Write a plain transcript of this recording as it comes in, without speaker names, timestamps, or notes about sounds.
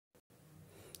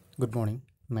Good morning.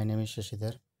 My name is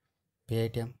Shashidhar,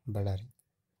 PITM Ballari.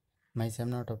 My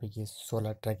seminar topic is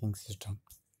solar tracking system.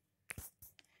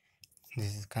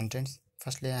 This is contents.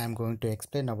 Firstly, I am going to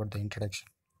explain about the introduction.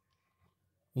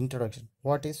 Introduction.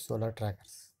 What is solar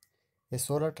trackers? A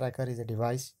solar tracker is a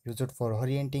device used for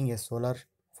orienting a solar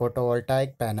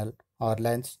photovoltaic panel or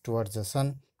lens towards the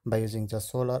sun by using the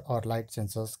solar or light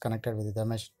sensors connected with the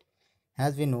machine.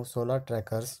 As we know, solar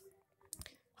trackers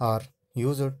are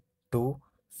used to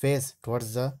face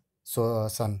towards the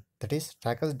sun. That is,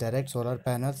 trackers direct solar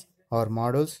panels or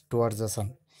modules towards the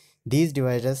sun. These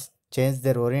devices change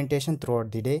their orientation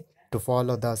throughout the day to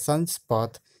follow the sun's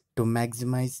path to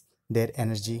maximize their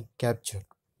energy capture.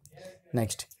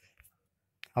 Next,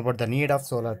 about the need of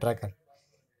solar tracker.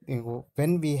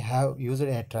 When we have used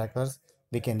a trackers,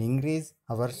 we can increase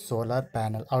our solar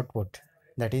panel output.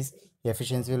 That is,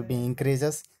 efficiency will be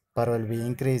increases, power will be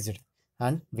increased,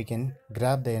 and we can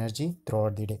grab the energy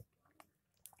throughout the day.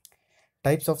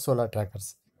 Types of solar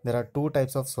trackers. There are two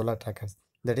types of solar trackers.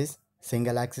 That is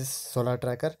single axis solar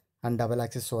tracker and double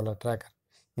axis solar tracker.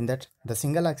 In that, the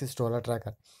single axis solar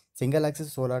trackers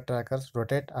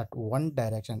rotate at one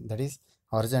direction, that is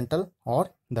horizontal or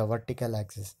the vertical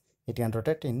axis. It can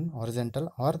rotate in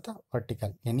horizontal or the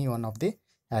vertical, any one of the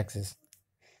axis.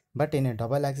 But in a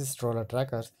double axis solar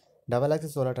tracker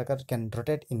can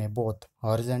rotate in a both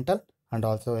horizontal and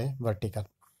also a vertical.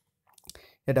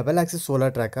 A double axis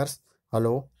solar trackers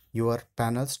allow your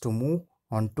panels to move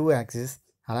on two axes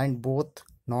aligned both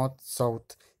north,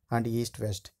 south, and east,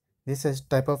 west. This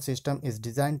type of system is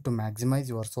designed to maximize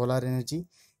your solar energy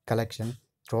collection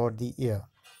throughout the year.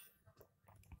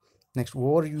 Next,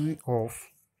 overview of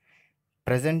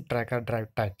present tracker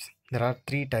drive types. There are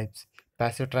three types: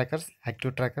 passive trackers,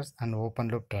 active trackers, and open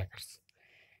loop trackers.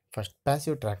 First,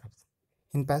 passive trackers.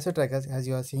 In passive trackers, as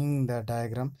you are seeing the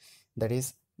diagram, that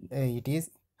is, it is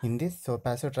in this. So,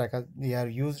 passive trackers, we are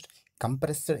used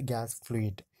compressed gas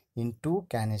fluid in two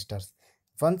canisters.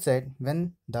 One side,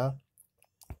 when the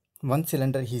one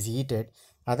cylinder is heated,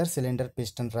 other cylinder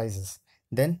piston rises.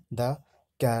 Then the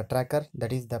tracker,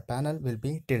 that is the panel, will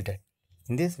be tilted.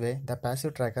 In this way, the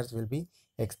passive trackers will be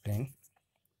explained.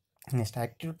 Next,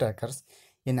 active trackers.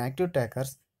 In active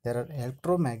trackers, there are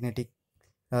electromagnetic.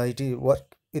 It is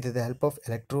work with the help of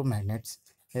electromagnets,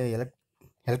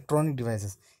 electronic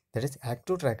devices. That is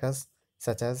active trackers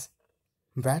such as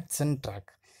Watson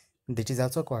track. This is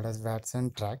also called as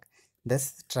Watson track.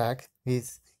 This track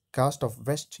is cast of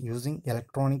west using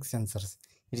electronic sensors.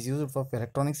 It is used for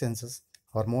electronic sensors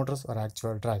or motors or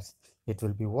actual drives. It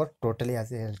will be work totally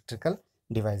as electrical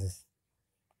devices.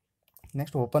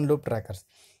 Next, open loop trackers.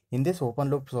 In this open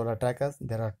loop solar trackers,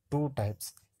 there are two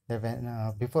types.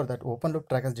 Before that, open loop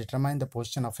trackers determine the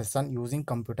position of a sun using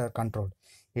computer controlled.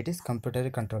 It is computer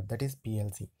controlled, that is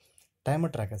PLC. Timer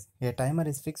trackers. A timer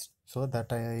is fixed, so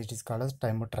that it is called as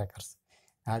timer trackers.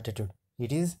 Altitude.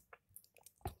 It is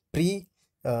pre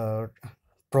uh,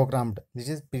 programmed. This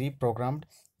is pre-programmed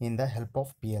in the help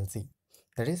of PLC.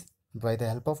 That is, by the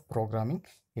help of programming,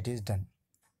 it is done.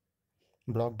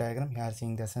 Block diagram. You are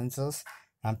seeing the sensors,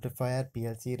 amplifier,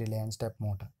 PLC, relay, and step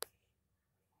motor.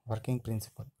 Working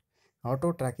principle.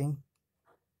 Auto tracking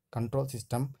control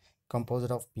system composed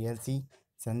of PLC,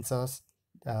 sensors,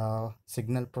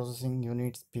 signal processing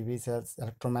units, PV cells,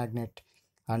 electromagnet,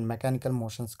 and mechanical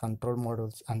motions control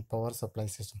modules, and power supply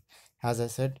system. As I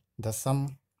said, the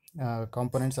some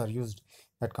components are used.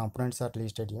 That components are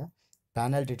listed here.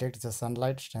 Panel detects the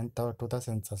sunlight strength to the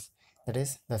sensors. That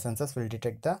is, the sensors will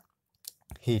detect the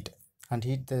heat, and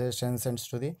heat the sends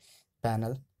to the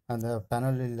panel, and the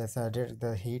panel will detect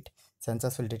the heat.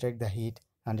 Sensors will detect the heat,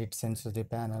 and it sends to the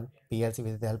panel. PLC,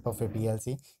 with the help of a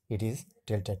PLC, it is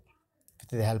tilted with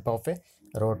the help of a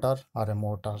rotor or a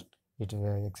motor,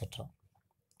 etc.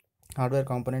 Hardware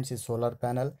components is solar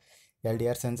panel,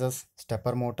 LDR sensors,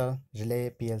 stepper motor, relay,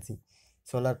 PLC.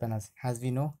 Solar panels, as we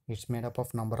know, it's made up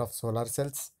of number of solar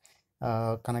cells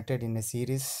connected in a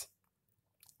series.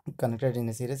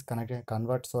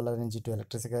 Convert solar energy to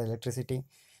electricity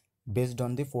based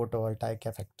on the photovoltaic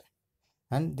effect.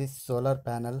 And this solar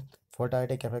panel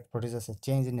photovoltaic effect produces a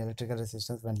change in electrical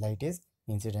resistance when light is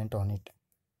incident on it.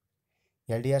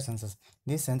 LDR sensors.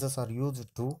 These sensors are used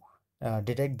to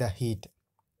detect the heat.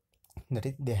 That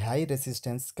is, the high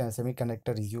resistance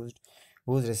semiconductor is used,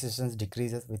 whose resistance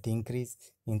decreases with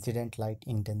increased incident light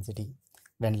intensity.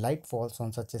 When light falls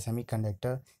on such a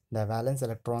semiconductor, the valence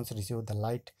electrons receive the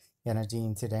light energy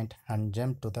incident and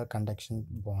jump to the conduction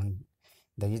bond.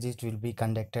 The EG will be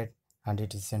conducted and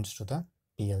it is sent to the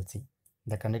PLC.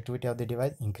 The conductivity of the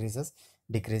device increases,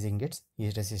 decreasing its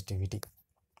resistivity.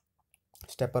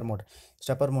 Stepper motor.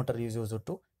 Stepper motor is used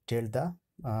to tilt the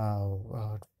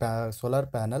solar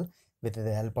panel with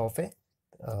the help of a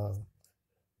uh,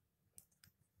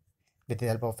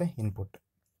 input.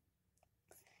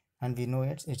 And we know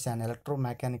it's an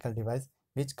electromechanical device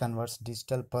which converts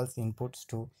digital pulse inputs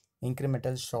to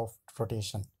incremental shaft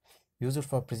rotation. Used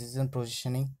for precision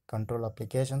positioning control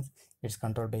applications, it's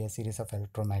controlled by a series of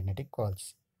electromagnetic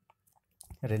coils.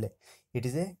 Relay. It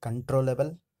is a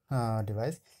controllable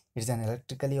device. It is an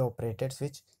electrically operated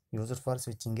switch used for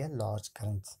switching a large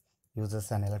currents.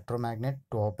 Uses an electromagnet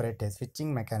to operate a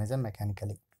switching mechanism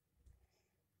mechanically.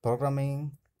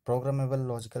 Programmable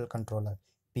logical controller,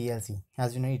 PLC.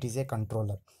 As you know, it is a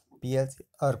controller. PLC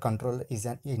or controller is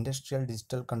an industrial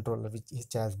digital controller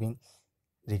which has been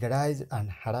recognized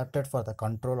and adapted for the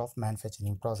control of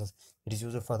manufacturing process. It is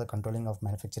used for the controlling of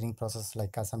manufacturing process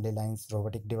like assembly lines,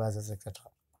 robotic devices, etc.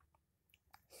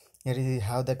 Here we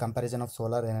have the comparison of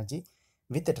solar energy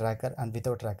with a tracker and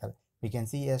without tracker. We can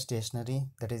see a stationary,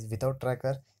 that is without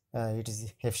tracker, it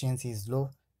is efficiency is low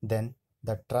than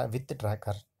with the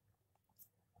tracker.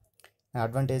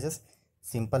 Advantages: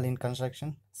 simple in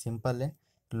construction, simple in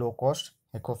low cost,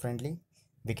 eco-friendly.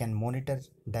 We can monitor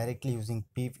directly using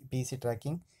PC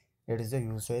tracking. It is the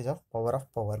usage of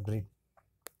power grid.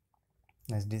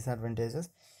 As disadvantages,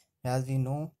 as we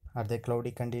know, at the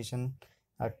cloudy condition,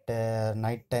 at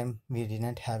night time we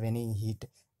didn't have any heat,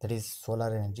 that is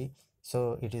solar energy,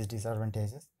 so it is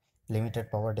disadvantages.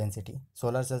 Limited power density.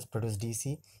 Solar cells produce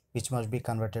DC which must be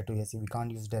converted to AC. We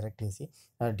can't use direct AC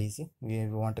DC. We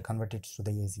want to convert it to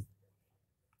the AC.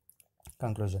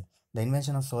 Conclusion: the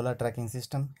invention of solar tracking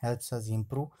system helps us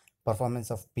improve performance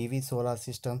of PV solar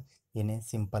system in a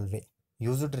simple way.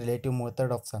 Used relative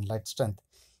method of sunlight strength,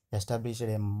 established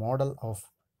a model of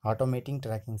automating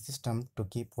tracking system to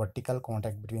keep vertical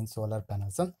contact between solar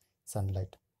panels and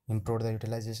sunlight, improved the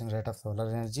utilization rate of solar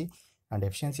energy and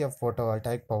efficiency of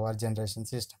photovoltaic power generation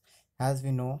system. As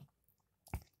we know,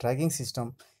 tracking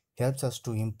system helps us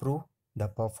to improve the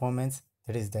performance,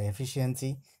 that is the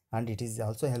efficiency, and it is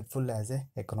also helpful as a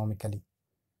economically.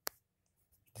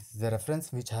 This is the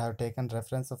reference which I have taken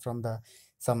reference from the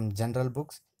some general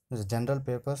books, the general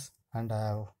papers, and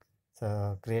I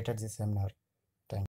have created this seminar.